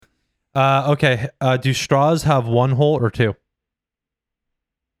Okay. Do straws have one hole or two?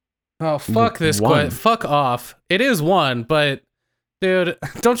 Oh, fuck this One. Fuck off. It is one, but dude,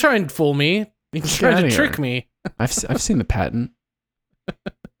 don't try and fool me. You try outta to here. trick me. I've seen the patent.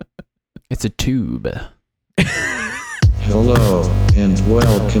 It's a tube. Hello, and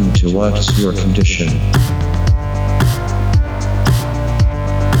welcome to What's Your Condition?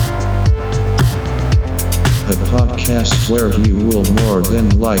 A podcast where you will more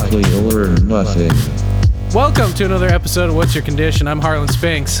than likely learn nothing. Welcome to another episode of What's Your Condition? I'm Harlan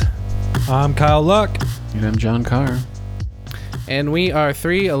Spinks. I'm Kyle Luck. And I'm John Carr. And we are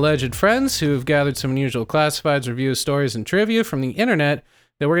three alleged friends who have gathered some unusual classifieds, reviews, stories, and trivia from the internet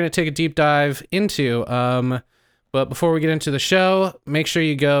that we're going to take a deep dive into. But before we get into the show, make sure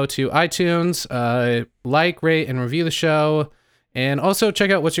you go to iTunes, like, rate, and review the show, and also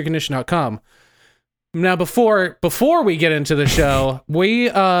check out what'syourcondition.com. Now, before we get into the show, we're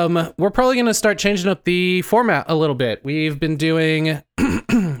probably going to start changing up the format a little bit. We've been doing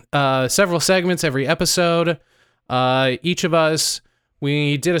several segments every episode. Each of us,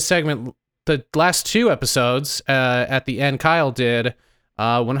 we did a segment the last two episodes. At the end, Kyle did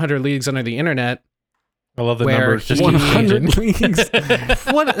 100 Leagues Under the Internet. I love the Where numbers. Just he- keep 100 changing. leagues.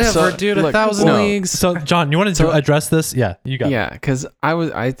 Whatever, So, dude. look, 1,000 no. leagues. So, John, you wanted to address this? Yeah, you got it. Yeah, because I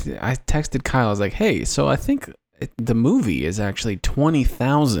texted Kyle. I was like, hey, so I think the movie is actually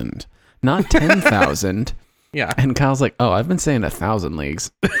 20,000, not 10,000. Yeah, And Kyle's like, oh, I've been saying 1,000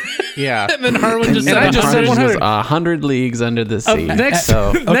 leagues. yeah. And then Harlan just And said I just said 100. 100 leagues under the sea. Next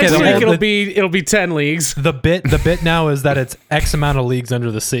So next the week whole- it'll be 10 leagues. The bit now is that it's X amount of leagues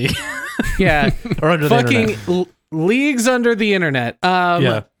under the sea. Yeah, Or under the fucking internet. leagues under the internet.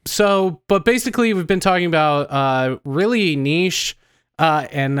 Yeah. So, but basically, we've been talking about really niche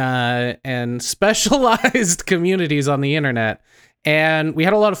and specialized communities on the internet, and we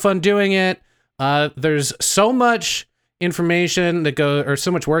had a lot of fun doing it. There's so much information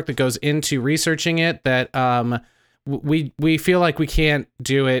so much work that goes into researching it that we feel like we can't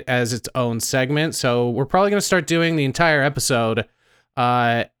do it as its own segment. So we're probably going to start doing the entire episode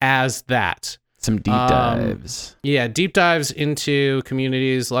as that. some deep dives. Yeah, deep dives into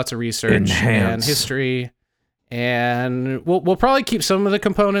communities, lots of research and Enhance. history. And we'll probably keep some of the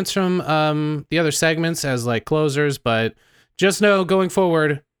components from the other segments as like closers, but just know going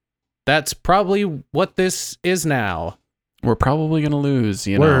forward, that's probably what this is now. We're probably going to lose,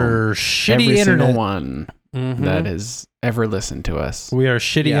 We're shitty every internet. single one Mhm. that has ever listened to us. We are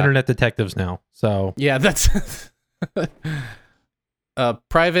shitty Yeah. internet detectives now. So Yeah, that's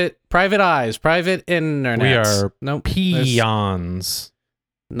private eyes, private internet. we are nope, there's peons.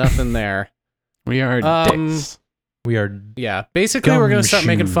 nothing there. We are dicks. We are. Yeah, basically we're gonna start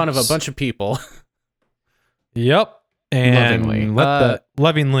making fun of a Gumshoes. bunch of people. Yep. And Lovingly.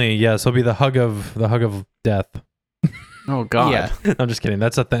 lovingly, yes, it'll be the hug of death. Oh, God. Yeah. I'm just kidding.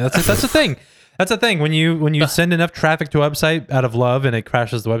 That's a thing. That's a thing. That's a thing. When you send enough traffic to a website out of love and it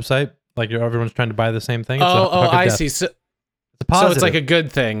crashes the website, like everyone's trying to buy the same thing. It's a hug of I death. see. So, It's a positive. so it's like a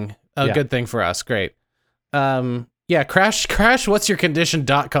good thing. Yeah. Good thing for us. Great. Yeah, crash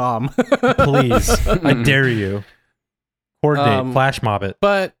what'syourcondition.com. Please, I dare you. Coordinate, flash mob it.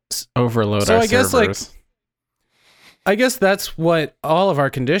 But Overload So our I guess, like, servers. I guess that's what all of our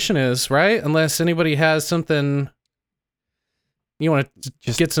condition is, right? Unless anybody has something you want to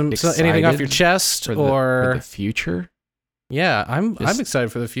Just get anything off your excited chest for the future. yeah, I'm Just-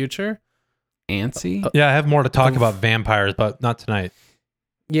 excited for the future. Antsy. Yeah, I have more to talk about vampires, but not tonight.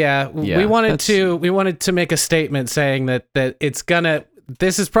 Yeah, Yeah, we wanted that's- to make a statement saying that it's gonna.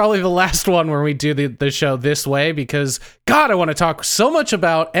 This is probably the last one where we do the show this way because God, I want to talk so much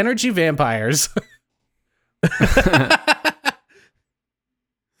about energy vampires.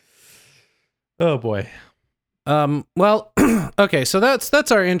 Oh boy. Well, okay, so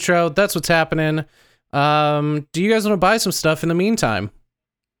that's our intro. That's what's happening. Do you guys want to buy some stuff in the meantime?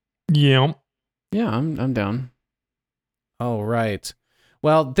 Yeah. Yeah, I'm down. All right.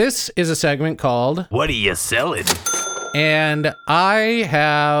 Well, this is a segment called What are you selling? And I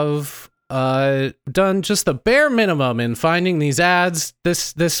have done just the bare minimum in finding these ads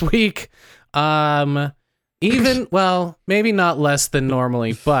this week. Even well, maybe not less than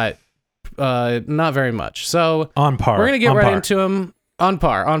normally, but not very much. So On par. we're gonna get On right par. into them. On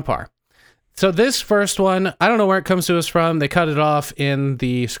par. So this first one, I don't know where it comes to us from. They cut it off in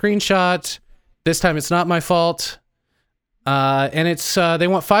the screenshot. This time it's not my fault. And it's they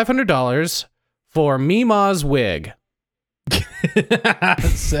want $500 for Mima's wig.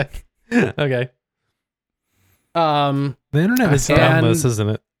 Sick. Okay. The The internet is and- dumb, isn't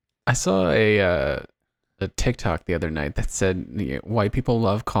it? I saw a a TikTok the other night that said white people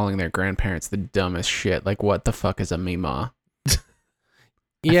love calling their grandparents the dumbest shit. Like, what the fuck is a Mima?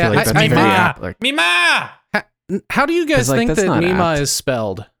 Yeah, like that's very apt, like, Mima! how do you guys 'Cause, like, think that's that not Mima apt. is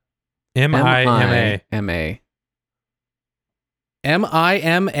spelled? M-I-M-A. M-A.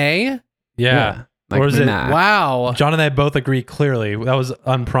 M-I-M-A? Yeah. Like Or is it- Minaj. Wow. John and I both agree clearly. That was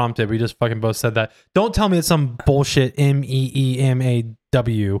unprompted. We just fucking both said that. Don't tell me it's some bullshit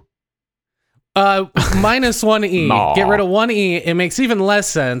M-E-E-M-A-W. Minus one E. Nah. Get rid of one E. It makes even less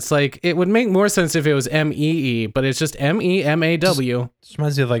sense. Like, it would make more sense if it was M-E-E, but it's just M-E-M-A-W. Just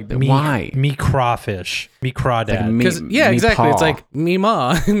reminds me of like Why? me crawfish. Me crawdad. Like me- Because, yeah, me exactly. paw. It's like me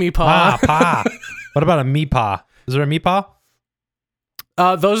ma, me Pa, pa. pa. What about a meepaw? Is there a meepaw?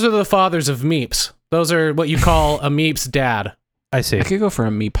 Those are the fathers of meeps. Those are what you call a meep's dad. I see. I could go for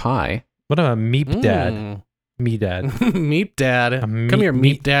a me pie. What about a meep dad? Mm. Me dad. Meep dad. meep- Come here,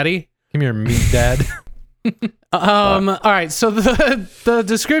 meep- meep daddy. Come here, meep dad. All right, so the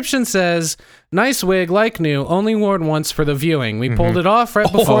description says, nice wig, like new, only worn once for the viewing. We pulled it off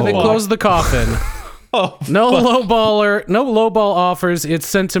right before they Oh. closed the coffin. Oh, No lowball offers. It's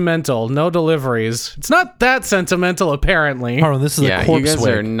sentimental. No deliveries. It's not that sentimental, apparently. Harlan, this is Yeah, a you corpse guys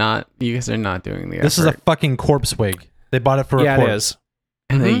are wig. not. You guys are not doing the This is a effort. fucking corpse wig. They bought it for Yeah, a it corpse. is.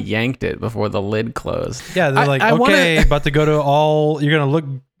 And they Mhm. yanked it before the lid closed. Yeah, they're like, I wanna- okay, about to go to all. You're gonna look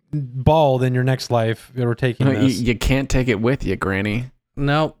bald in your next life. We're taking No, this. you can't take it with you, Granny.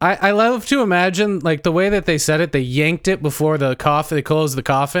 No, I love to imagine like the way that they said it. They yanked it before the coffin. They closed the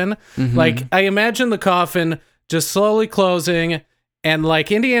coffin. Mhm. Like I imagine the coffin just slowly closing, and like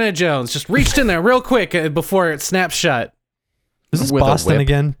Indiana Jones just reached in there real quick before it snapped shut. Is this with a Boston whip.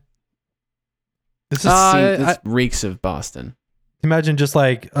 again? This is. This reeks of Boston. Imagine just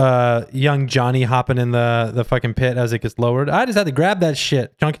like young Johnny hopping in the fucking pit as it gets lowered. I just had to grab that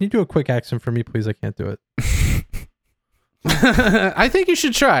shit. John, can you do a quick accent for me, please? I can't do it. I think you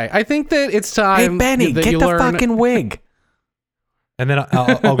should try. I think that it's time. Hey Benny, that get you the learn. fucking wig. And then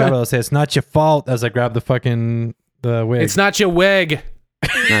I'll grab it. I'll say it's not your fault as I grab the fucking the wig. It's not your wig.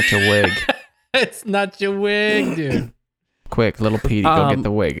 Not your wig. It's not your wig, dude. Quick, little Petey, go get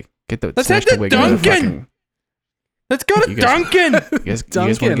the wig. Get the Let's smash head the to wig into the Dunkin'. fucking. Let's go to You guys- Dunkin'. You guys want to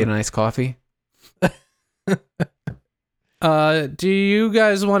Dunkin'. get a nice coffee? Do you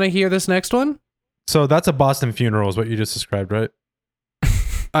guys want to hear this next one? So that's a Boston funeral, is what you just described, right?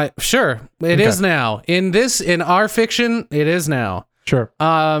 Sure. It is now. In our fiction, it is now. Sure.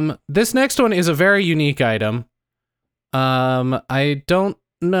 This next one is a very unique item. I don't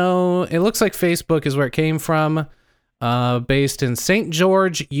know. It looks like Facebook is where it came from. Based in St.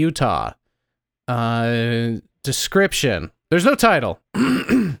 George, Utah. Description. There's no title.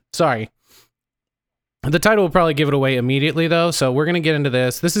 Sorry. The title will probably give it away immediately, though, so we're going to get into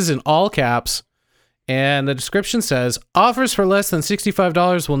this. This is in all caps, and the description says, offers for less than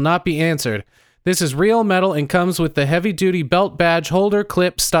 $65 will not be answered. This is real metal and comes with the heavy-duty belt badge holder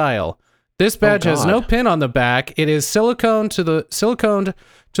clip style. This badge has no God. pin on the back. It is siliconed to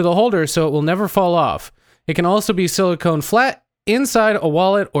the holder, so it will never fall off. It can also be silicone flat inside a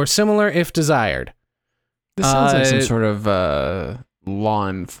wallet or similar if desired. This sounds like some Uh, sort of law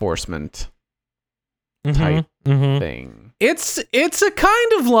enforcement Mhm, Tight. mhm. thing. It's a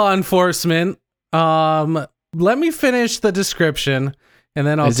kind of law enforcement. Let me finish the description, and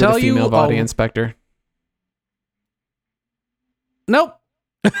then I'll Is tell it a female you. body inspector? Nope.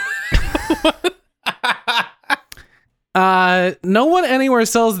 No one anywhere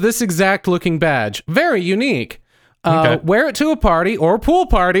sells this exact looking badge. Very unique. Okay. Wear it to a party or pool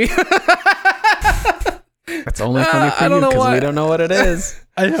party. That's only funny I for don't you know because why. we don't know what it is.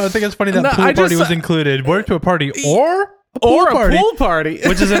 I know. I think it's funny that No, pool I party just- was included. Work to a party or a pool or a party, pool party.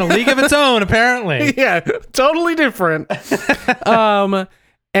 which is in a league of its own, apparently. Yeah, totally different.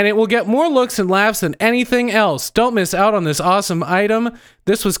 And it will get more looks and laughs than anything else. Don't miss out on this awesome item.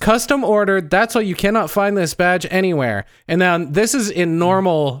 This was custom ordered. That's why you cannot find this badge anywhere. And now this is in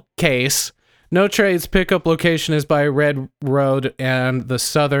normal case. No trades. Pickup location is by Red Road and the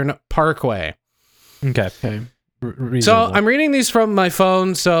Southern Parkway. Okay. Okay. So Reasonable. I'm reading these from my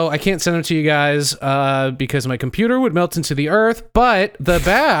phone, so I can't send them to you guys because my computer would melt into the earth. But the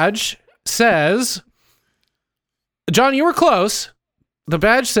badge says, John, you were close. The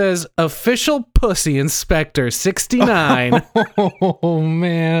badge says official pussy inspector 69. Oh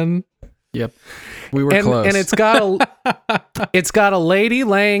man. Yep. We were and close. and it's got a lady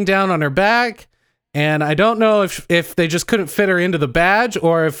laying down on her back, and I don't know if they just couldn't fit her into the badge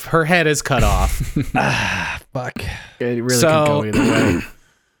or if her head is cut off. Fuck. it really so- could go either way.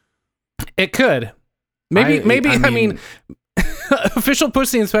 It could. Maybe I mean official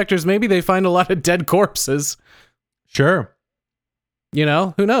pussy inspectors, maybe they find a lot of dead corpses. Sure. You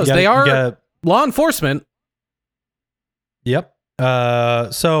know, who knows? You They are gotta- law enforcement. Yep.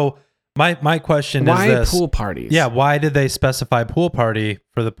 So my question Why is this. pool parties? Yeah, why did they specify pool party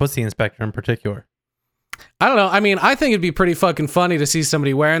for the pussy inspector in particular? I don't know. I mean, I think it'd be pretty fucking funny to see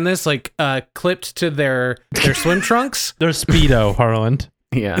somebody wearing this, like, clipped to their swim trunks. They're Speedo, Harland.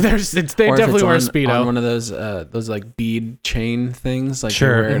 Yeah. They Or if definitely it's wear a on Speedo. one of those like bead chain things, like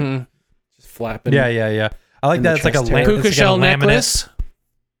Sure. you wear it Mhm. just flapping. Yeah. I like And that. the It's like a chest hair. lamp. Puka It's like shell a laminate. necklace.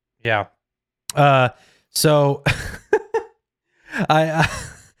 Yeah. So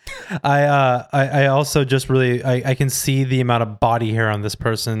I also just really I can see the amount of body hair on this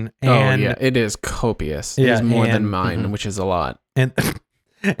person, and Oh yeah, it is copious. It Yeah, is more than and- mine, mhm. which is a lot. and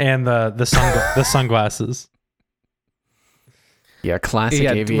the sunglasses. Yeah, classic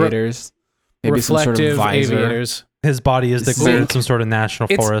Yeah, aviators. Maybe some sort Reflective of visor, aviators. His body is declared Zinc. some sort of national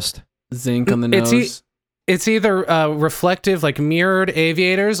It's- forest. zinc on the It's nose. It's either reflective, like mirrored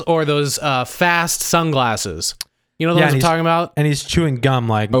aviators, or those fast sunglasses. You know the Yeah, ones and I'm talking about? And he's chewing gum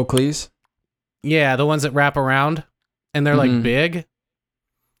like Oakley's. Yeah, the ones that wrap around and they're like Mhm. big.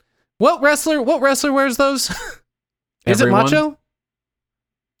 What wrestler wears those? Is Everyone. it Macho?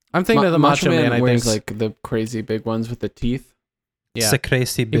 I'm thinking of the Macho Man, I wears think. like the crazy big ones with the teeth. Yeah. it's a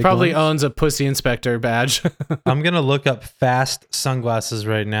crazy big He probably ones. owns a pussy inspector badge. I'm gonna look up fast sunglasses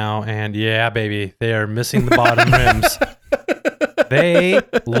right now, and yeah, baby, they are missing the bottom rims. They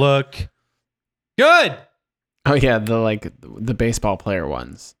look good. Oh yeah, the baseball player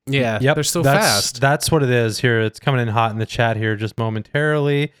ones. Yeah, Yep, they're so that's, fast. That's what it is here. It's coming in hot in the chat here just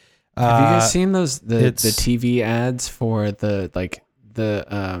momentarily. Have you guys seen those the it's- TV ads for the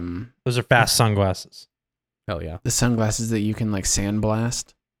Those are fast sunglasses. Hell yeah. the sunglasses that you can like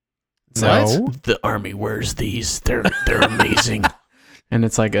sandblast? It's No. like, the army wears these. They're amazing. And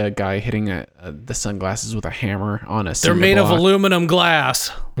it's like a guy hitting the sunglasses with a hammer on a. They're cinder made of block. aluminum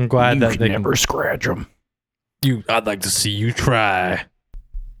glass. I'm glad You that can they never scratch them. I'd like to see you try.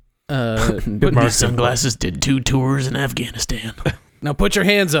 But Mark- these sunglasses did 2 tours in Afghanistan. Now put your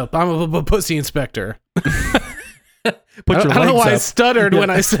hands up. I'm a pussy inspector. Put I your don't know legs why I up. stuttered when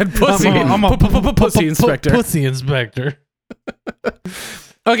I said pussy. I'm a pussy inspector. Pussy inspector.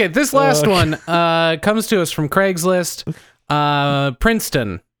 Okay, this last one comes to us from Craigslist.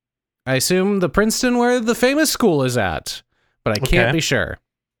 Princeton. I assume the Princeton where the famous school is at, but I can't Okay. be sure.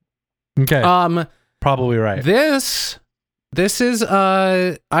 Okay, probably right. This is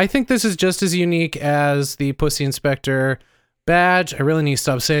I think this is just as unique as the Pussy Inspector badge. I really need to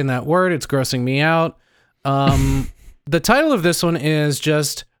stop saying that word. It's grossing me out. The title of this one is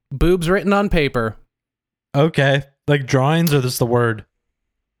just boobs written on paper. Okay, like drawings or just the word.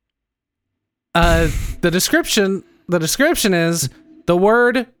 The description is the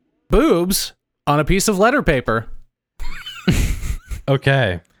word boobs on a piece of letter paper.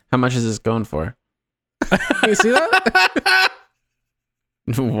 Okay. How much is this going for? You see that?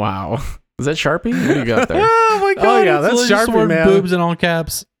 Wow. Is that Sharpie? What do you got there? Oh my god! Oh, yeah, it's that's literally just the Sharpie, word man. Boobs in all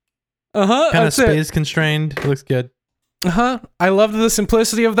caps. Uh-huh. Kind of That's it. space constrained. It looks good. Uh-huh. I loved the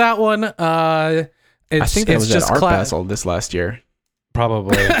simplicity of that one. It's, I think that it's was just at Art cla- Basel this last year.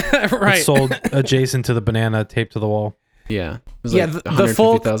 Probably. right. It's sold adjacent to the banana taped to the wall. Yeah. It was Yeah, like the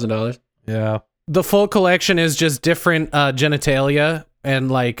full- $150,000. Yeah. The full collection is just different genitalia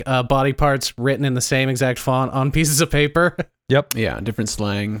and like body parts written in the same exact font on pieces of paper. Yep. Yeah, different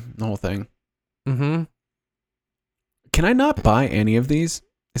slang, the whole thing. Mm-hmm. Can I not buy any of these?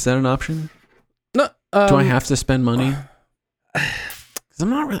 Is that an option? No, Do I have to spend money? 'Cause I'm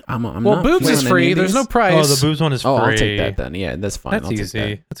not really. I'm Well, not boobs is feeling any free. of There's no these. price. Oh, the boobs one is free. Oh, I'll take that then. Yeah, that's fine. That's I'll take easy.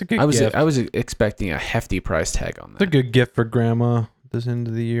 that. That's a good I was gift. I was expecting a hefty price tag on It's a that. good gift for grandma this end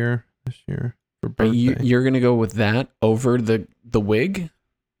of the year, this year for Are birthday. you're gonna go with that over the wig?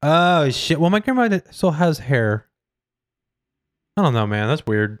 Oh shit! Well, my grandma still has hair. I don't know, man. That's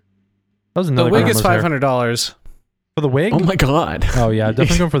weird. That was the another wig is grandma's hair. $500. For the wig. Oh my god! Oh yeah,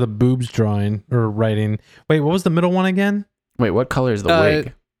 definitely going for the boobs drawing or writing. Wait, what was the middle one again? Wait, what color is the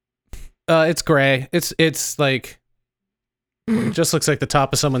wig? It's gray. It's like it just looks like the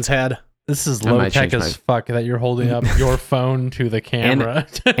top of someone's head. This is I low might tech change as fuck that you're holding up your phone to the camera.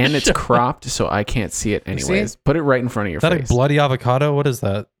 And it's cropped, so I can't see it see it? anyways. Put it right in front of your Is that face. a bloody avocado? What is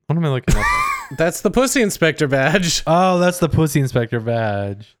that? What am I looking at? That's the Pussy Inspector badge. Oh, that's the Pussy Inspector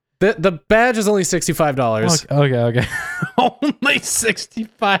badge. The badge is only $65. Okay. Only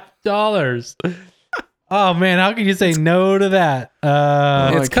 $65. Oh man, how can you say no to that? Oh, I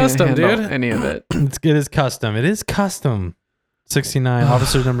It's can't custom, handle dude. Any of it. It is custom. It is custom. 69.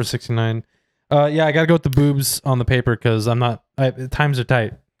 Officer number 69. Yeah, I gotta go with the boobs on the paper because times are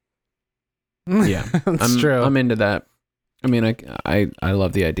tight. Yeah, That's true. I'm into that. I mean, I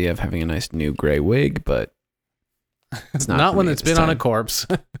love the idea of having a nice new gray wig, but it's not for when me it's at this been on a time. corpse.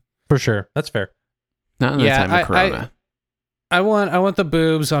 For sure. That's fair. Not in the Yeah, time of Corona. I want the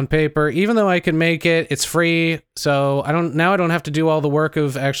boobs on paper, even though I can make it. It's free, so I don't have to do all the work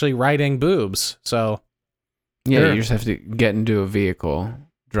of actually writing boobs. So Yeah, Sure. you just have to get into a vehicle,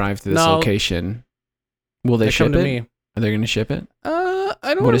 drive to this No. location. Will they ship come to it? me. Are they going to ship it?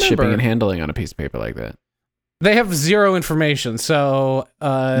 I don't What is remember. shipping and handling on a piece of paper like that? They have zero information, so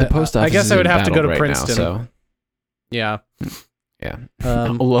The post office. I guess is I would in have to go battle to right Princeton. Now, so Yeah. yeah,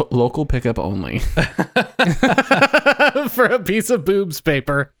 Um, local pickup only. for a piece of boobs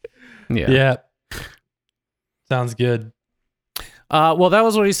paper. Yeah. Yeah. Sounds good. Well, that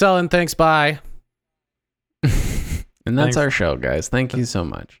was what he's selling. Thanks. Bye. And that's Thanks. our show, guys. Thank you so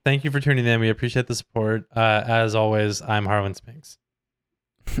much. Thank you for tuning in. We appreciate the support. As always, I'm Harlan Spinks.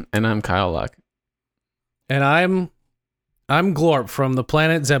 And I'm Kyle Luck. And I'm Glorp from the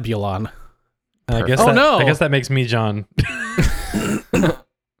planet Zebulon. And I guess Oh, that, no. I guess that makes me John.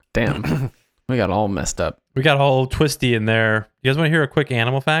 Damn. We got all messed up. We got all twisty in there. You guys want to hear a quick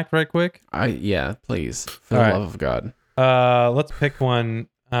animal fact right quick? Yeah, please. For All the right. love of God. Let's pick one.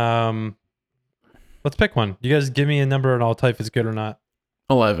 Let's pick one. You guys give me a number and I'll tell you if it's good or not.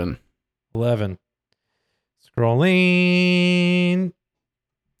 11. 11. Scrolling.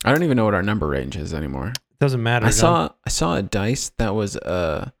 I don't even know what our number range is anymore. Doesn't matter. I John. saw a dice that was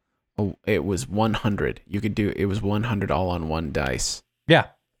it was 100. You could do it was 100 all on one dice. Yeah.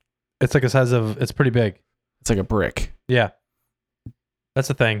 It's like a size of, it's pretty big. It's like a brick. Yeah. That's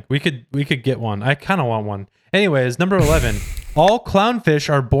the thing. We could get one. I kind of want one. Anyways, number 11. All clownfish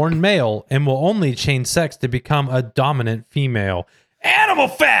are born male and will only change sex to become a dominant female. Animal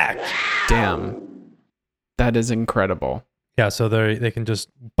fact! Damn. That is incredible. Yeah, so they can just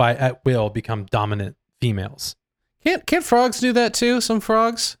by at will become dominant females. Can't frogs do that too? Some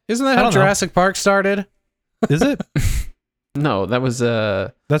frogs? Isn't that I how don't know. Jurassic Park started? Is it? No, that was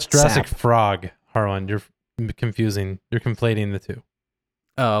That's Jurassic Sap. Frog, Harlan. You're confusing. You're conflating the two.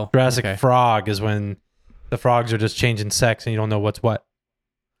 Oh, Jurassic okay. Frog is when the frogs are just changing sex and you don't know what's what.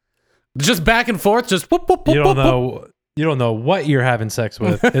 Just back and forth, just whoop, whoop, whoop, You don't whoop, whoop. know. You don't know what you're having sex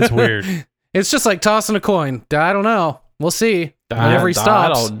with. It's weird. It's just like tossing a coin. I don't know. We'll see. Whenever he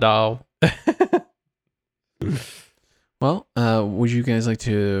stops. Well, would you guys like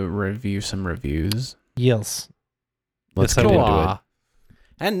to review some reviews? Yes. Let's Yes, I get would. into Aw. it.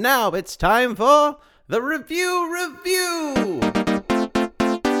 And now it's time for the review.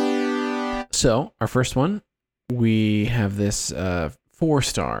 So, our first one, we have this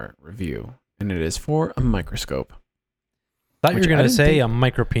 4-star review, and it is for a microscope. Thought you Which were I gonna didn't say think- a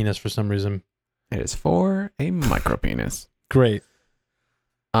micro penis for some reason. It is for a micropenis. Great.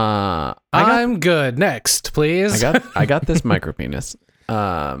 I'm good. Next, please. I got this micropenis.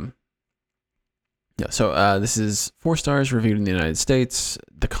 Yeah, so this is 4 stars reviewed in the United States.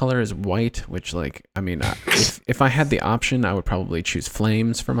 The color is white, which if I had the option, I would probably choose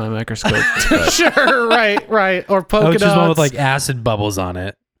flames for my microscope. But Sure, right. Or I polka would choose one with dots. like acid bubbles on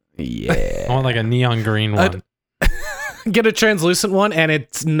it. yeah. I want like a neon green one. Get a translucent one, and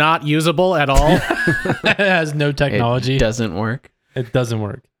it's not usable at all. It has no technology. It doesn't work. It doesn't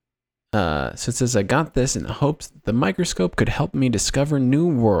work. So it says, I got this in the hopes that the microscope could help me discover new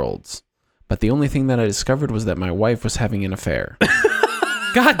worlds. But the only thing that I discovered was that my wife was having an affair.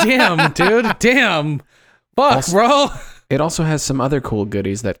 God damn, dude. Damn. Fuck, Also- bro. It also has some other cool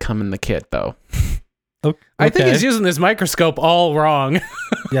goodies that come in the kit, though. Okay. I think he's using this microscope all wrong.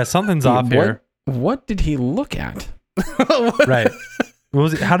 Yeah, something's off What- here. What did he look at? Right. What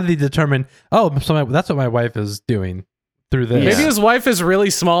was it? How did he determine? Oh, so that's what my wife is doing through this. Maybe his wife is really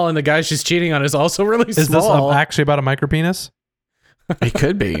small, and the guy she's cheating on is also really Is this small. actually about a micro penis? It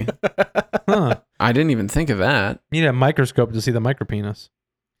could be. Huh. I didn't even think of that. You need a microscope to see the micro penis.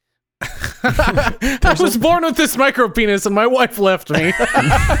 I was born with this micro penis, and my wife left me.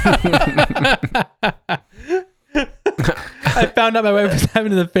 I found out my wife was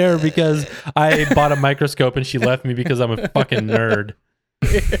having an affair because I bought a microscope and she left me because I'm a fucking nerd.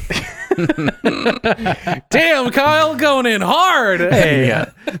 Damn, Kyle, going in hard. Hey,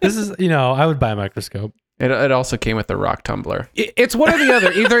 Yeah. this is, I would buy a microscope. It also came with the rock tumbler. It's one or the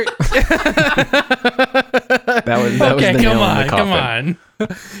other. Either That was Okay, the nail come in the on, coffin. come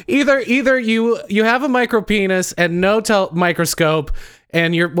on. either you have a micro penis and no microscope,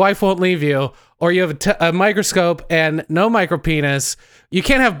 and your wife won't leave you, or you have a microscope and no micropenis. You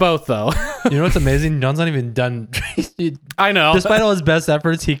can't have both, though. You know what's amazing? John's not even done. I know. Despite all his best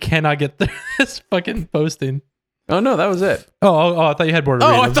efforts, he cannot get through this fucking posting. Oh no, that was it. Oh, I thought you had more to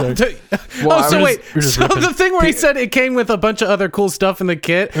read. Oh, I I'm sorry. thought. Well, So we're wait. we're just So ripping. the thing where he said it came with a bunch of other cool stuff in the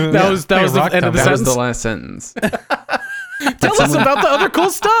kit. That was Like a the rock end of the thumb. That was sentence. the last sentence. Tell us about the other cool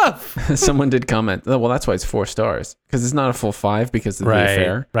stuff. Someone did comment. Oh, well, that's why it's 4 stars because it's not a full 5 because of the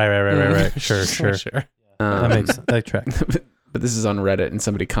affair. Right. Sure. Sure. That makes that tracks. But this is on Reddit, and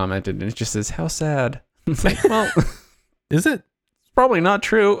somebody commented, and it just says, "How sad." It's like, well, it's Is it? probably not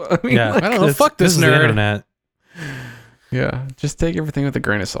true. I mean, Yeah. I don't know. This- Fuck this is the nerd. internet. yeah. Just take everything with a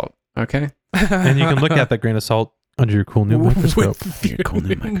grain of salt, okay? And you can look at that grain of salt under your cool new microscope. Your cool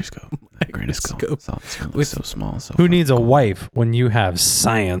new microscope. That grain of salt. It's gonna look so small. So Who needs a wife when you have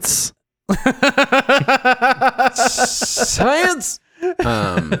science? science?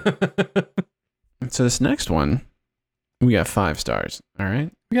 So this next one, we got 5 stars. All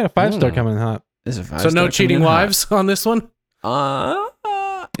right. We got a 5-star coming hot. This is a 5 So no star cheating coming in hot. wives on this one?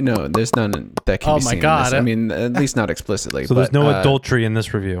 No, there's none that can Oh be my seen. in God. this. I mean, at least not explicitly. So there's but, no adultery in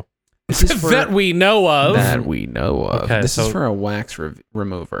this review. This is for, That we know of. that we know of. Okay, this so- is for a wax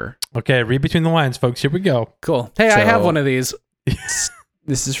remover. Okay, read between the lines, folks. Here we go. Cool. Hey, I have So- one of these.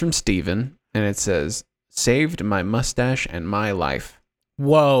 This is from Steven, and it says, "Saved my mustache and my life."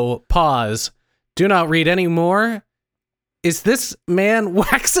 Whoa, pause. Do not read any more. Is this man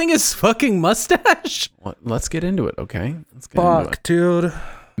waxing his fucking mustache? Well, let's get into it, okay? Let's get into it. Fuck, dude.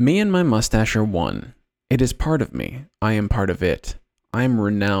 Me and my mustache are one. It is part of me. I am part of it. I am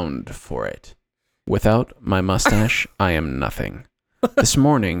renowned for it. Without my mustache, I am nothing. This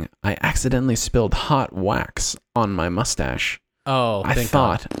morning, I accidentally spilled hot wax on my mustache. Oh, I thank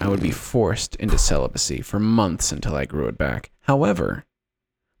thought God. I would be forced into celibacy for months until I grew it back. However,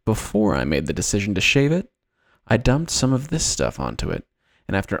 before I made the decision to shave it, I dumped some of this stuff onto it,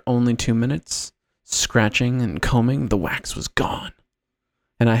 and after only 2 minutes, scratching and combing, the wax was gone.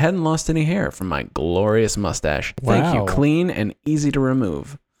 And I hadn't lost any hair from my glorious mustache. Thank you, Wow. clean and easy to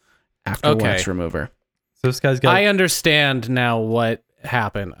remove. After Okay. wax remover. So this guy's got. I understand now what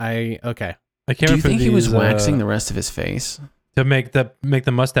happened. I can't Do you remember think he was these, waxing the rest of his face? to make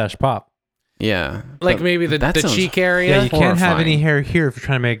the mustache pop. Yeah. Like but maybe the that sounds- cheek area. Yeah, you can't have any horrifying. hair here if you're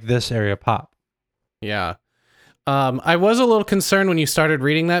trying to make this area pop. Yeah. I was a little concerned when you started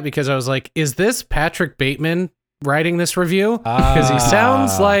reading that because I was like, is this Patrick Bateman writing this review? Because he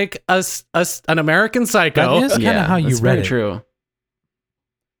sounds like an American Psycho. That is kind of how you that's read very it. true.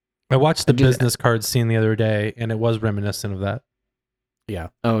 I watched the I did- business card scene the other day, and it was reminiscent of that.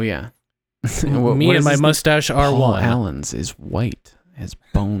 Oh yeah. Me and my mustache are Paul one. Allen's is white, his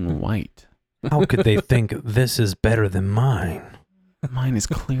bone white. How could they think this is better than mine? Mine is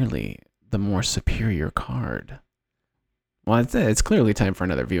clearly the more superior card. Well, it's clearly time for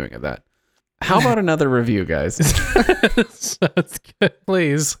another viewing of that. How about another review, guys? That's good.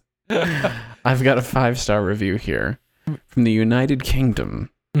 Please. I've got a 5-star review here from the United Kingdom,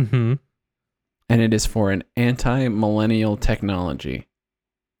 Mm-hmm. and it is for an anti-millennial technology.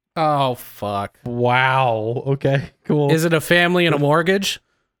 Oh, fuck. Wow. Okay. Cool. Is it a family and a mortgage?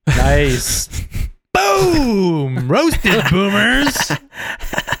 Nice. Boom! Roasted boomers.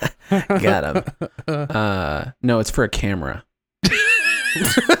 Got him. No, it's for a camera.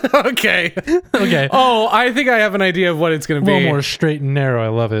 Okay. Okay. Oh, I think I have an idea of what it's going A to little be. more straight and narrow. I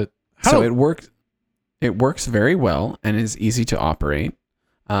love it. So it works. It works very well and is easy to operate.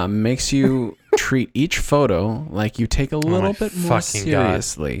 Makes you treat each photo like you take a little my bit more fucking God.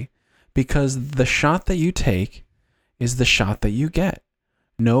 seriously, because the shot that you take is the shot that you get.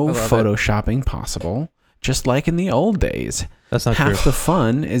 No I love photoshopping possible. Just like in the old days. That's not Half true. the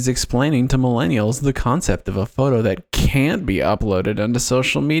fun is explaining to millennials the concept of a photo that can't be uploaded onto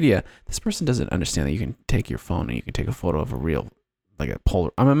social media. This person doesn't understand that you can take your phone and you can take a photo of a real, like a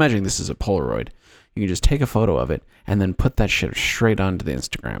Polaroid. I'm imagining this is a Polaroid. You can just take a photo of it and then put that shit straight onto the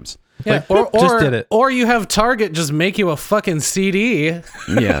Instagrams. Yeah, Like, just did it. Or you have Target just make you a fucking CD.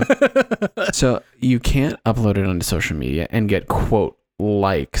 Yeah. So you can't upload it onto social media and get, quote,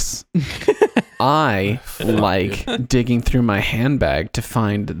 likes. I like digging through my handbag to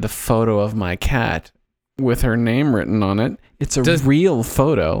find the photo of my cat with her name written on it. It's a real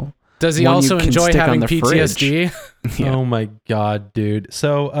photo. Does he One also you can enjoy stick on having the PTSD? Yeah. Oh my God, dude.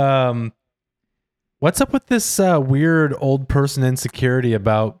 So, what's up with this weird old person insecurity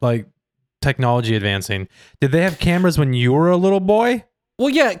about like technology advancing? Did they have cameras when you were a little boy? Well,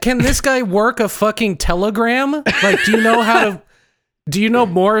 yeah. Can this guy work a fucking telegram? Like, do you know how to? Do you know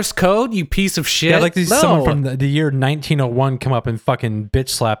Morse code, you piece of shit? Yeah, like No. someone from the year 1901 come up and fucking bitch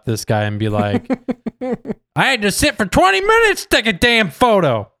slap this guy and be like, I had to sit for 20 minutes to take a damn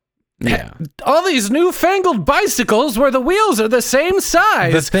photo. Yeah. All these newfangled bicycles where the wheels are the same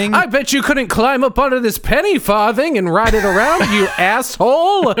size. The thing- I bet you couldn't climb up onto this penny farthing and ride it around, you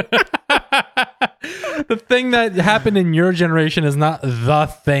asshole. The thing that happened in your generation is not the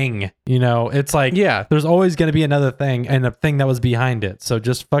thing. You know, it's like, Yeah. there's always going to be another thing and a thing that was behind it. So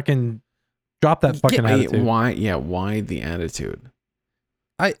just fucking drop that fucking attitude. Why? Yeah. Why the attitude?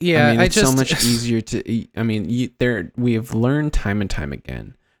 I mean, it's so much easier to. I mean, we have learned time and time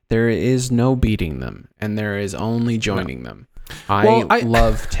again. There is no beating them, and there is only joining them. Well, I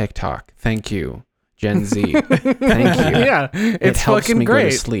love TikTok. Thank you, Gen Z. Thank you. Yeah, It it's helps fucking me go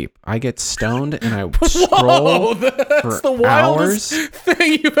great. to sleep. I get stoned and I Whoa, scroll that's for the wildest hours.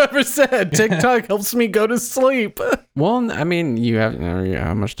 thing you've ever said. TikTok helps me go to sleep. Well, I mean, you have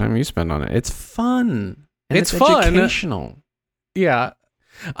how much time you spend on it. It's fun. And It's fun. Educational. Yeah.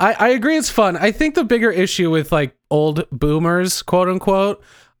 I agree it's fun. I think the bigger issue with like old boomers, quote unquote,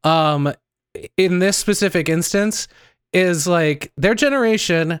 in this specific instance is like their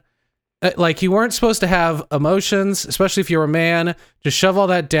generation, like you weren't supposed to have emotions, especially if you're a man, just shove all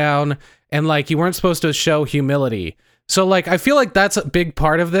that down, and like you weren't supposed to show humility. So like I feel like that's a big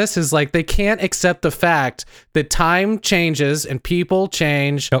part of this is like they can't accept the fact that time changes and people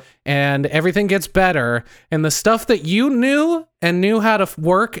change Yep. and everything gets better, and the stuff that you knew and knew how to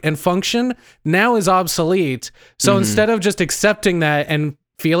work and function now is obsolete. So instead of just accepting that and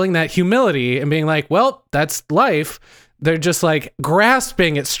feeling that humility and being like, well, that's life, they're just like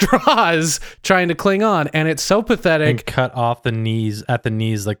grasping at straws trying to cling on, and it's so pathetic. And cut off the knees at the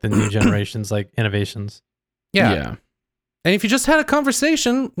knees, like the new generations, like innovations. Yeah. And if you just had a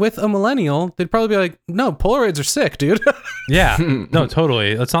conversation with a millennial, they'd probably be like, no, Polaroids are sick, dude. Yeah, no,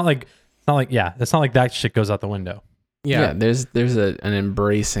 totally. It's not like that shit goes out the window. Yeah. There's an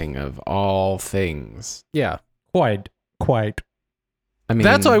embracing of all things. Yeah. Quite. I mean,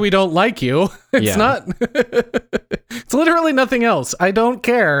 That's why we don't like you. It's Yeah. not, it's literally nothing else. I don't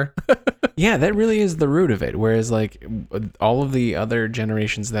care. Yeah, that really is the root of it. Whereas like all of the other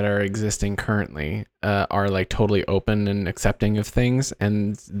generations that are existing currently are like totally open and accepting of things,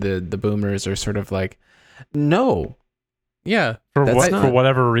 and the boomers are sort of like, no, Yeah. For That's what? not- For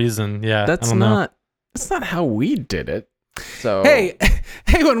whatever reason. Yeah. that's I don't know. not how we did it. So Hey,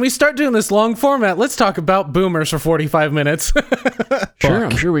 when we start doing this long format, let's talk about boomers for 45 minutes. sure,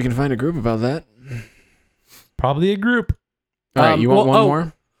 I'm sure we can find a group about that. Probably a group. All right, you want well, one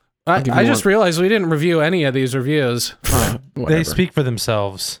more? I give you just realized we didn't review any of these reviews. They Whatever. speak for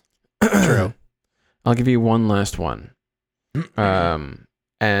themselves. True. I'll give you one last one.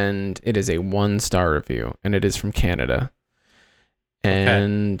 And it is a 1-star review, and it is from Canada.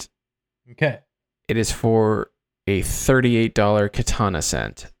 And Okay. it is for a $38 katana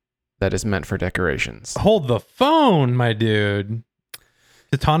set that is meant for decorations. Hold the phone, my dude.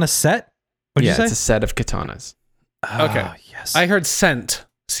 Katana set? What'd Yeah, you say? it's a set of katanas. Okay. Yes. I heard scent.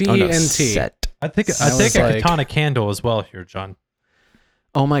 Oh, no, C-E-N-T. set. I think I was a like- katana candle as well here, John.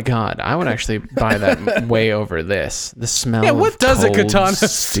 Oh my god, I would actually buy that way over this. The smell Yeah, what of does a cold katana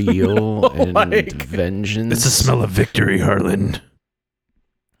steel and like? vengeance. of victory, Harlan.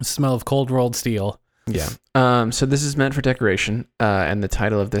 Smell of cold rolled steel. Yeah. So this is meant for decoration, and the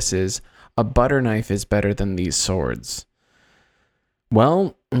title of this is "A Butter Knife is Better Than These Swords."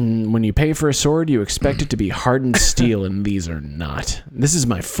 Well, when you pay for a sword, you expect it to be hardened steel, and these are not. This is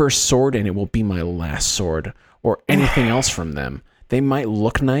my first sword, and it will be my last sword, or anything else from them. They might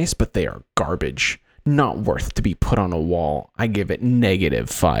look nice, but they are garbage. Not worth to be put on a wall. I give it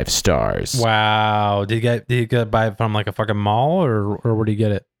 -5 stars. Wow. Did you get it buy it from like a fucking mall or where do you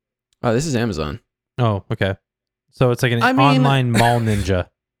get it? Oh, this is Amazon. Oh, okay. So it's like an I mean- online mall ninja.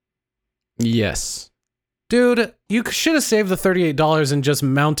 Yes. Dude, you should have saved the $38 and just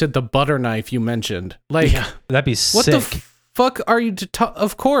mounted the butter knife you mentioned. Like, That'd be what sick. the fuck are you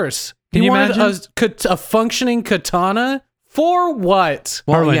of course. Can you wanted imagine? a functioning katana? For what?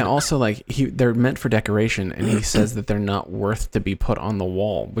 Well, Harlan- yeah. Also, like they're meant for decoration, and he says that they're not worth to be put on the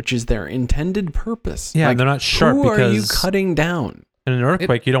wall, which is their intended purpose. Yeah, like, they're not sharp who are you because- cutting down? In an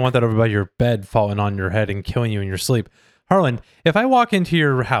earthquake, you don't want that over by your bed falling on your head and killing you in your sleep. Harlan, if I walk into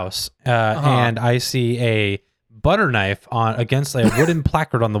your house and I see a butter knife against a wooden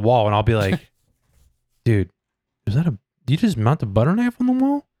placard on the wall, and I'll be like, dude, you just mount a butter knife on the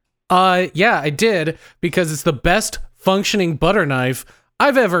wall? Yeah, I did, because it's the best functioning butter knife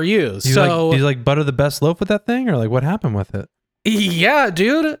I've ever used. Do you So like butter the best loaf with that thing, or like what happened with it? Yeah,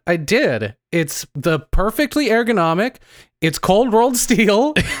 dude, I did. It's the perfectly ergonomic. It's cold rolled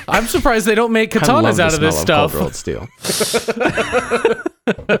steel. I'm surprised they don't make I love katanas the out of this smell stuff. cold rolled steel.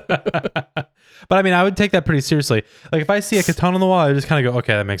 But I mean, I would take that pretty seriously. Like if I see a katana on the wall, I just kind of go,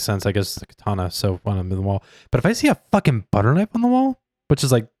 okay, that makes sense. I guess it's a katana, so when I'm in the wall. But if I see a fucking butter knife on the wall, which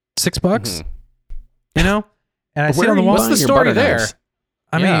is like $6, you know, and I see it on the wall, What's the story there?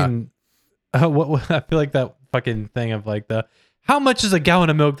 I Yeah. mean, what I feel like that fucking thing of like how much is a gallon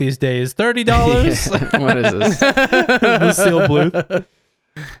of milk these days? $30. What is this? Lucille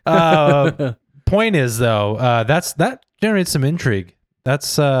Bluth. Point is though, that generates some intrigue.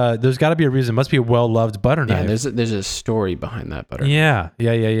 That's there's got to be a reason. Must be a well-loved butter Yeah, knife. there's a story behind that butter. Yeah.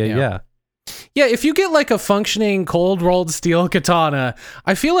 Yeah, if you get like a functioning cold rolled steel katana,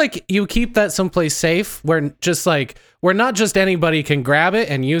 I feel like you keep that someplace safe where not just anybody can grab it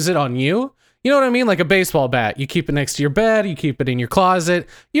and use it on you. You know what I mean? Like a baseball bat. You keep it next to your bed, you keep it in your closet.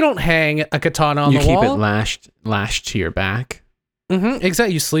 You don't hang a katana on You the keep wall. it lashed to your back. Mm-hmm,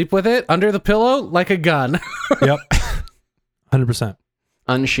 exactly. You sleep with it under the pillow like a gun. Yep. 100%.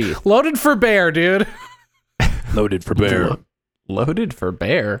 Unsheathed. Loaded for bear, dude. Loaded for Loaded for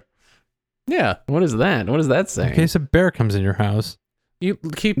bear. Yeah. What is that? What does that say? In case a bear comes in your house. You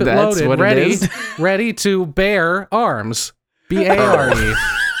keep it That's loaded, what it ready, is? ready to bear arms. B-A-R-E.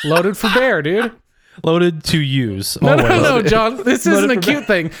 Loaded for bear, dude. Loaded to use. No, always. no, John. This isn't a cute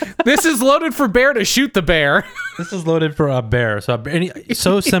thing. This is loaded for bear to shoot the bear. This is loaded for a bear.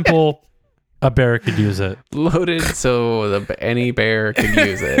 So simple, a bear could use it. Loaded so any bear can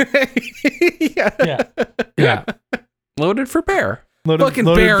use it. Yeah. Loaded for bear. Fucking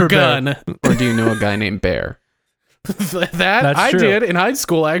bear gun. Or do you know a guy named Bear? That I true. did in high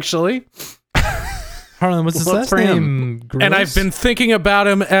school, actually. Harlan, what's his Well, last for him. name? And I've been thinking about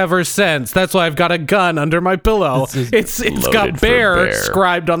him ever since. That's why I've got a gun under my pillow. It's Loaded got for bear, bear.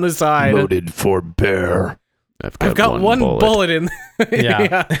 scribed on the side. Loaded for bear. I've got one bullet in.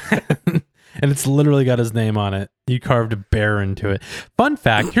 Yeah. And it's literally got his name on it. You carved a bear into it. Fun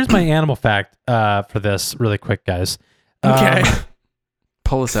fact. Here's my animal fact for this really quick, guys. Okay.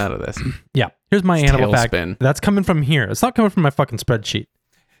 Pull us out of this. Yeah. Here's my animal fact. Tailspin. That's coming from here. It's not coming from my fucking spreadsheet.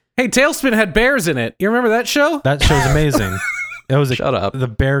 Hey, Tailspin had bears in it. You remember that show? That show's amazing. It was Shut up. the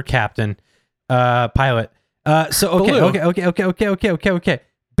bear captain pilot. Okay.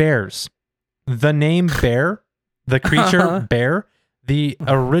 Bears. The name bear, the creature bear, the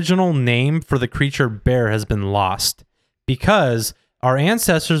original name for the creature bear has been lost because our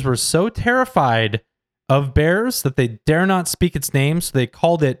ancestors were so terrified of bears that they dare not speak its name, so they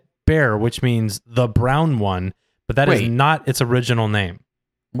called it bear, which means the brown one, but that is Wait. not its original name.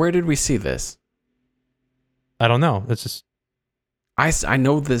 Where did we see this? I don't know. It's just I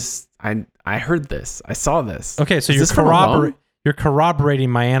know this. I heard this. I saw this. okay. So Is you're this from Alone? you're corroborating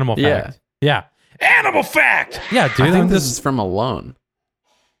my animal Yeah. fact. Yeah. Animal fact. Yeah, dude. I think I'm this just is from Alone.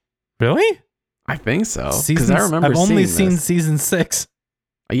 really. I think so. Because Season- I remember I've only seeing seen this. season 6.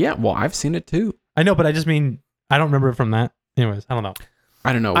 Yeah, well, I've seen it too. I know, but I just mean I don't remember it from that. Anyways, I don't know.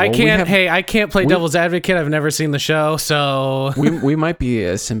 I don't know. I Well, can't. We, I can't play we- devil's advocate. I've never seen the show, so we might be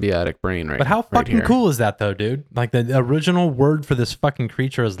a symbiotic brain right But how right fucking here. cool is that, though, dude? Like the original word for this fucking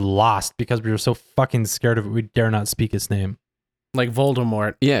creature is lost because we were so fucking scared of it. We dare not speak its name. like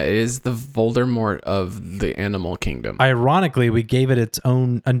Voldemort. Yeah, it is the Voldemort of the animal kingdom. Ironically, we gave it its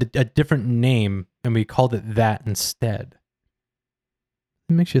own a different name and we called it that instead.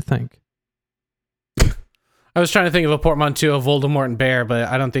 It makes you think. I was trying to think of a portmanteau of Voldemort and bear, but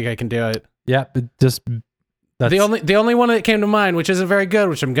I don't think I can do it. Yeah, but just that's The only one that came to mind, which isn't very good,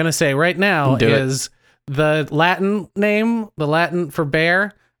 which I'm gonna say right now, Do it. is the Latin name, the Latin for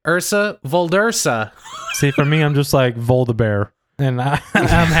bear, Ursa Voldursa. see for me. I'm just like Voldebear, and I'm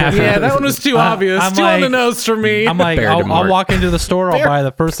happy. Yeah, that one was too obvious. I'm Too on the like- nose for me. I'm like, I'll Bear-de-mort. walk into the store, I'll buy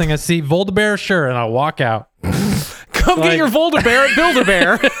the first thing I see, Voldebear, sure, and I'll walk out. Come like- get your Voldebear at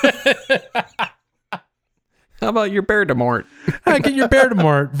Build-A-Bear. How about your Bear-de-mort? I get your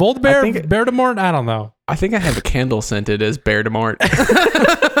Bear-de-mort. I Voldebear, think- Bear-de-mort, I don't know. I think I have a candle scented as Bear-de-mort.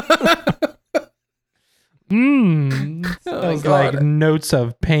 Sounds like notes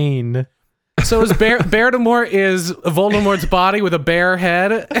of pain. So is Bear-de-Mort is Voldemort's body with a bear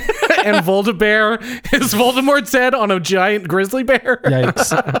head, and Voldebear is Voldemort's head on a giant grizzly bear.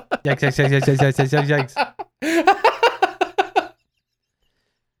 Yikes. Yikes.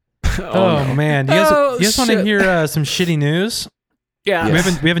 Oh, man. You guys want to shit. hear some shitty news? Yeah.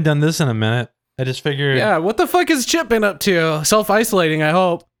 Yes. We haven't done this in a minute. I just figured. Yeah, what the fuck is Chip been up to? Self-isolating, I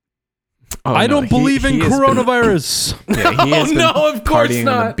hope. Oh, I no, don't believe in he has been- coronavirus. Yeah, he has Oh, been no, of course partying on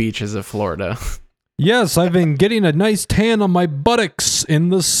the not. beaches of Florida. Yes, I've been getting a nice tan on my buttocks in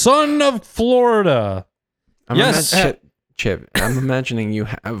the sun of Florida. Yes. Chip, I'm imagining you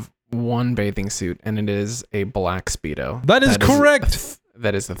have one bathing suit and it is a black Speedo. That is correct.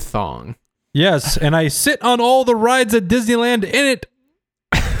 That is a thong. Yes, and I sit on all the rides at Disneyland in it.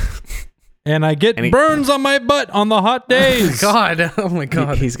 And I get burns on my butt on the hot days. Oh my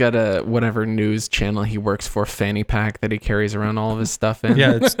god. He's got a whatever news channel he works for, fanny pack that he carries around all of his stuff in.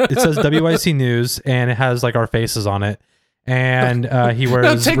 Yeah, it says WYC News, and it has like our faces on it. And he wears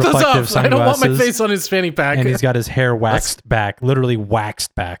No, take those reflective off. sunglasses. I don't want my face on his fanny pack. And he's got his hair waxed back, literally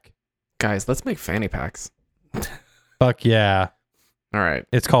waxed back. Guys, let's make fanny packs. Fuck yeah. All right.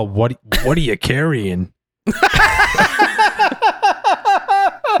 It's called What are you carrying?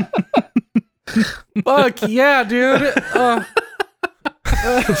 Fuck yeah, dude.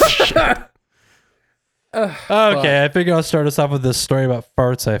 Okay, I figure I'll start us off with this story about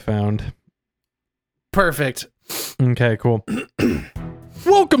farts I found. Perfect. Okay, cool.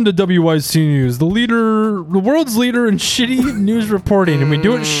 Welcome to WYC News, the world's leader in shitty news reporting, and we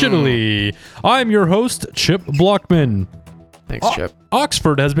do it shittily. I'm your host, Chip Blockman. Thanks, Chip.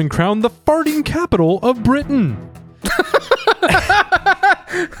 Oxford has been crowned the farting capital of Britain.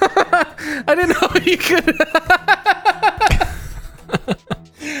 I didn't know you could.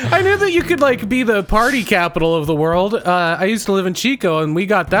 I knew that you could like be the party capital of the world. I used to live in Chico, and we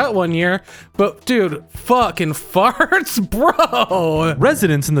got that one year. But dude, fucking farts, bro.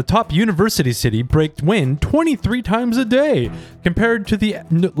 Residents in the top university city break wind 23 times a day, compared to the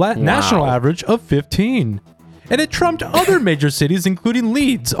national average of 15. And it trumped other major cities, including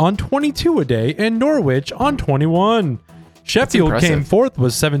Leeds on 22 a day and Norwich on 21. Sheffield came fourth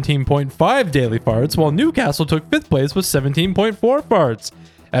with 17.5 daily farts, while Newcastle took fifth place with 17.4 farts.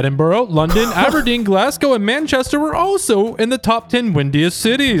 Edinburgh, London, Aberdeen, Glasgow, and Manchester were also in the top 10 windiest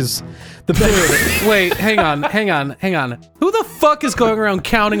cities. Wait, hang on. Who the fuck is going around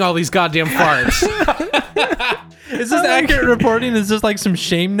counting all these goddamn farts? Is this accurate reporting? Is this like some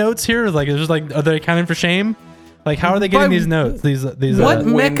shame notes here? Like, is just like, are they accounting for shame? Like, how are they getting these notes? These what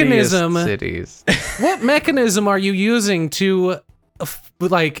mechanism? Cities. What mechanism are you using to,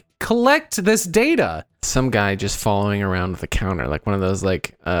 like, collect this data? Some guy just following around with a counter, like one of those,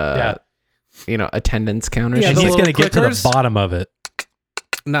 like, attendance counters. Yeah, and he's gonna get to the bottom of it.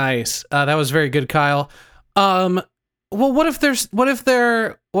 Nice. That was very good, Kyle. Well, what if they're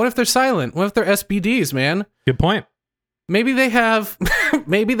silent? What if they're SBDs, man? Good point. Maybe they have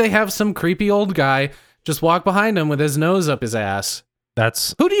some creepy old guy just walk behind him with his nose up his ass.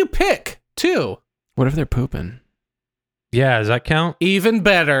 Who do you pick, too? What if they're pooping? Yeah, does that count? Even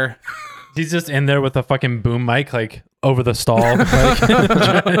better. He's just in there with a fucking boom mic, like, over the stall, like, trying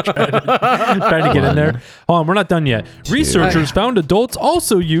to get in there. Hold on, we're not done yet. Researchers found adults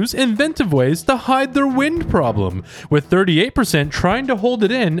also use inventive ways to hide their wind problem, with 38% trying to hold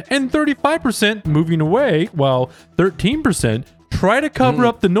it in and 35% moving away, while 13% try to cover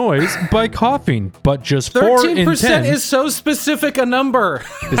up the noise by coughing, but just 4 in 10. 13% is so specific a number.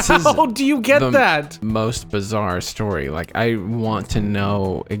 How do you get that? Most bizarre story. Like, I want to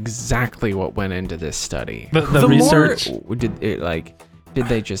know exactly what went into this study. The research. Did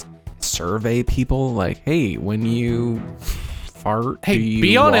they just survey people? Like, hey, when you fart, do you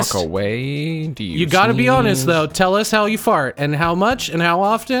be honest. walk away? Do you gotta be honest, sneeze? though. Tell us how you fart and how much and how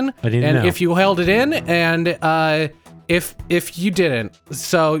often. I didn't know. If you held it in and if you didn't.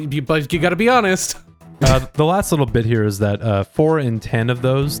 But you gotta be honest. The last little bit here is that 4 in 10 of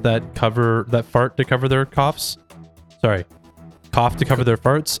those that fart to cover their coughs. Sorry, cough to cover their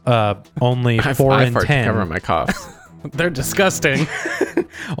farts. Only 4 I in fart 10 to cover my coughs. They're disgusting.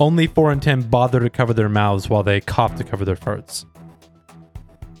 Only 4 in 10 bother to cover their mouths while they cough to cover their farts.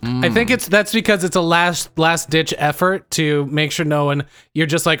 I think that's because it's a last ditch effort to make sure you're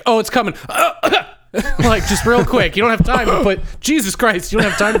just like, oh, it's coming. Like, just real quick. You don't have time to Jesus Christ, you don't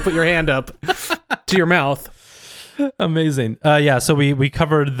have time to put your hand up to your mouth. Amazing. So we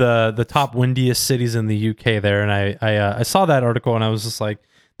covered the top windiest cities in the UK there, and I saw that article and I was just like,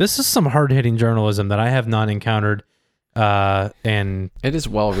 this is some hard-hitting journalism that I have not encountered. And it is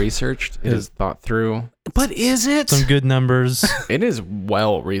well researched. It is thought through. But is it? Some good numbers. It is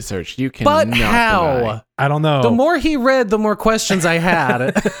well researched. You can. But not how? deny. I don't know. The more he read, the more questions I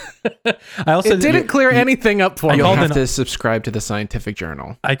had. I also It didn't clear anything up for me. You'll have to subscribe to the Scientific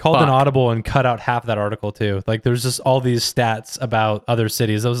Journal. I called an audible and cut out half that article too. Like, there's just all these stats about other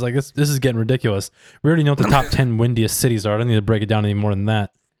cities. I was like, this is getting ridiculous. We already know what the top 10 windiest cities are. I don't need to break it down any more than that.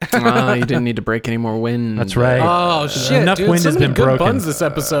 You didn't need to break any more wind. That's right. Oh shit! Enough dude, wind has been good broken. buns this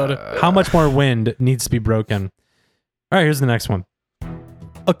episode. How much more wind needs to be broken? All right, here's the next one.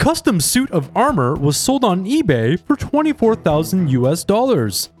 A custom suit of armor was sold on eBay for $24,000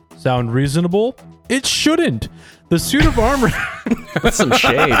 US. Sound reasonable? It shouldn't. The suit of armor. That's some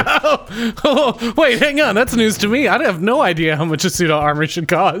shade. Oh, wait, hang on. That's news to me. I have no idea how much a suit of armor should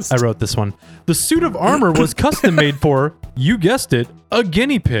cost. I wrote this one. The suit of armor was custom made for, you guessed it, a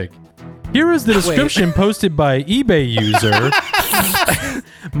guinea pig. Here is the description posted by eBay user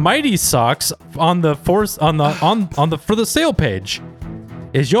Mighty Socks on the for the sale page.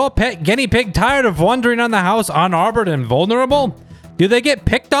 Is your pet guinea pig tired of wandering on the house unarmored and vulnerable? Do they get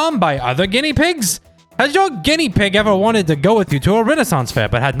picked on by other guinea pigs? Has your guinea pig ever wanted to go with you to a Renaissance fair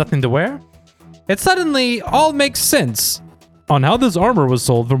but had nothing to wear? It suddenly all makes sense on how this armor was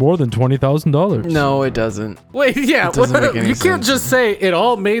sold for more than $20,000. No, it doesn't. Wait, yeah, It doesn't make any you can't sense. just say it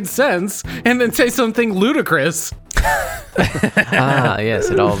all made sense and then say something ludicrous. Yes,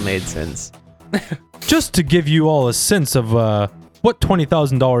 it all made sense. Just to give you all a sense of what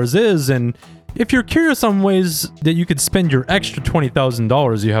 $20,000 is, and if you're curious on ways that you could spend your extra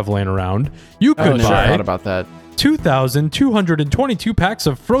 $20,000 you have laying around, you could I buy thought about that. 2,222 packs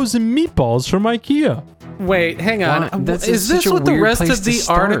of frozen meatballs from IKEA. Wait, hang on. Why- that's Is such this a what the weird rest place of to the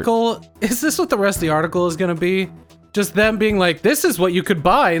start. article? Is this what the rest of the article is going to be? Just them being like, this is what you could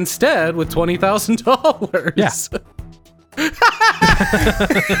buy instead with $20,000. Yeah.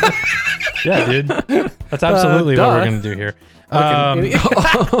 Yeah, dude. That's absolutely what duh. we're going to do here.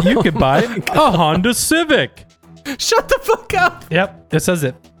 Fucking You could buy a Honda Civic. Shut the fuck up. Yep, it says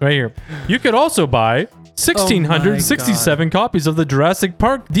it right here. You could also buy 1,667 copies of the Jurassic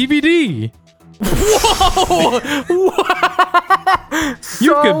Park DVD.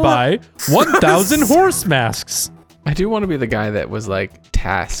 You could buy 1,000 horse masks. I do want to be the guy that was like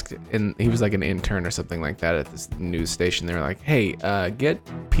tasked, and he was like an intern or something like that at this news station. They were like, "Hey, get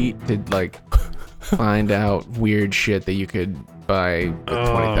Pete to like find out weird shit that you could buy with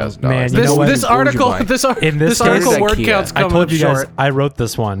 $20,000." man, you know what? This article, this In this article case- word IKEA. count's I coming told up you short. guys, I wrote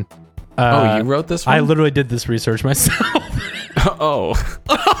this one. Oh, you wrote this one? I literally did this research myself. Oh,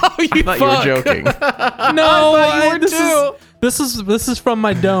 Oh, you I thought you were joking. No, you were this is from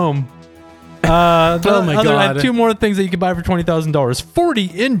my dome. Oh my I God. have two more things that you can buy for $20,000. 40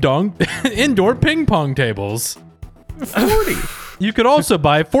 indoor ping pong tables. 40. You could also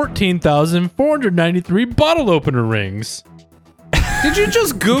buy 14,493 bottle opener rings. Did you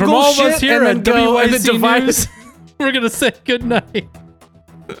just Google From all of shit us here and at then go and then WYC divide News, we're gonna say goodnight.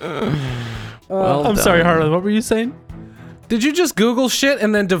 Well I'm sorry, done. Harlan. What were you saying? Did you just Google shit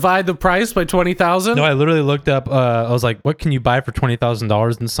and then divide the price by 20,000? No, I literally looked up. I was like, "What can you buy for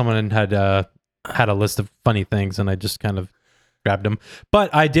 $20,000?" And someone had a list of funny things, and I just kind of grabbed them.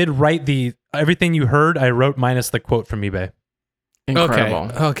 But I did write everything you heard. I wrote minus the quote from eBay. Incredible.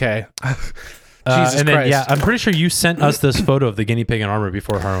 Okay. Jesus and then, Christ. yeah, I'm pretty sure you sent us this photo of the guinea pig in armor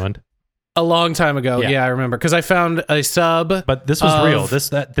before, Harlan. A long time ago. Yeah. Yeah, I remember. Because I found a sub. But this was Of- real.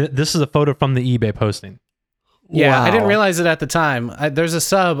 This is a photo from the eBay posting. Yeah, I didn't Wow. realize it at the time. There's a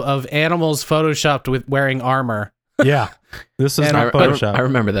sub of animals photoshopped with wearing armor. Yeah, this is And not I Photoshop.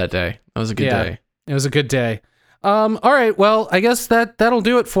 remember that day. That was a good Yeah. day. It was a good day. All right. Well, I guess that'll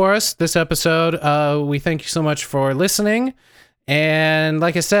do it for us this episode. We thank you so much for listening. And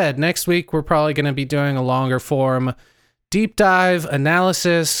like I said, next week we're probably going to be doing a longer form deep dive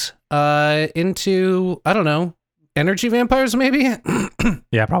analysis into, I don't know, energy vampires maybe?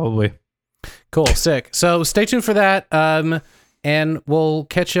 Yeah, probably. Cool. Sick. So stay tuned for that. And we'll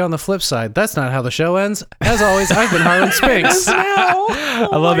catch you on the flip side. That's not how the show ends. As always, I've been Harlan Spinks. I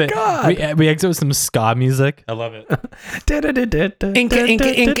love it. We exit with some ska music. I love it. Inca,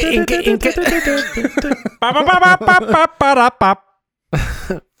 Inca, Inca, Inca, Inca.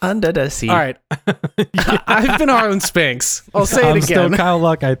 Under the sea. All right. I've been Harlan Spinks. I'll say I'm it still again. Kyle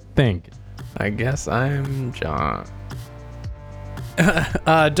Luck, I think. I guess I'm John.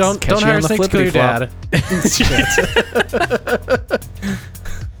 Don't Catch you hire on the snakes to kill your flippity dad.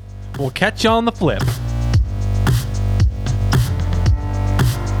 We'll catch you on the flip.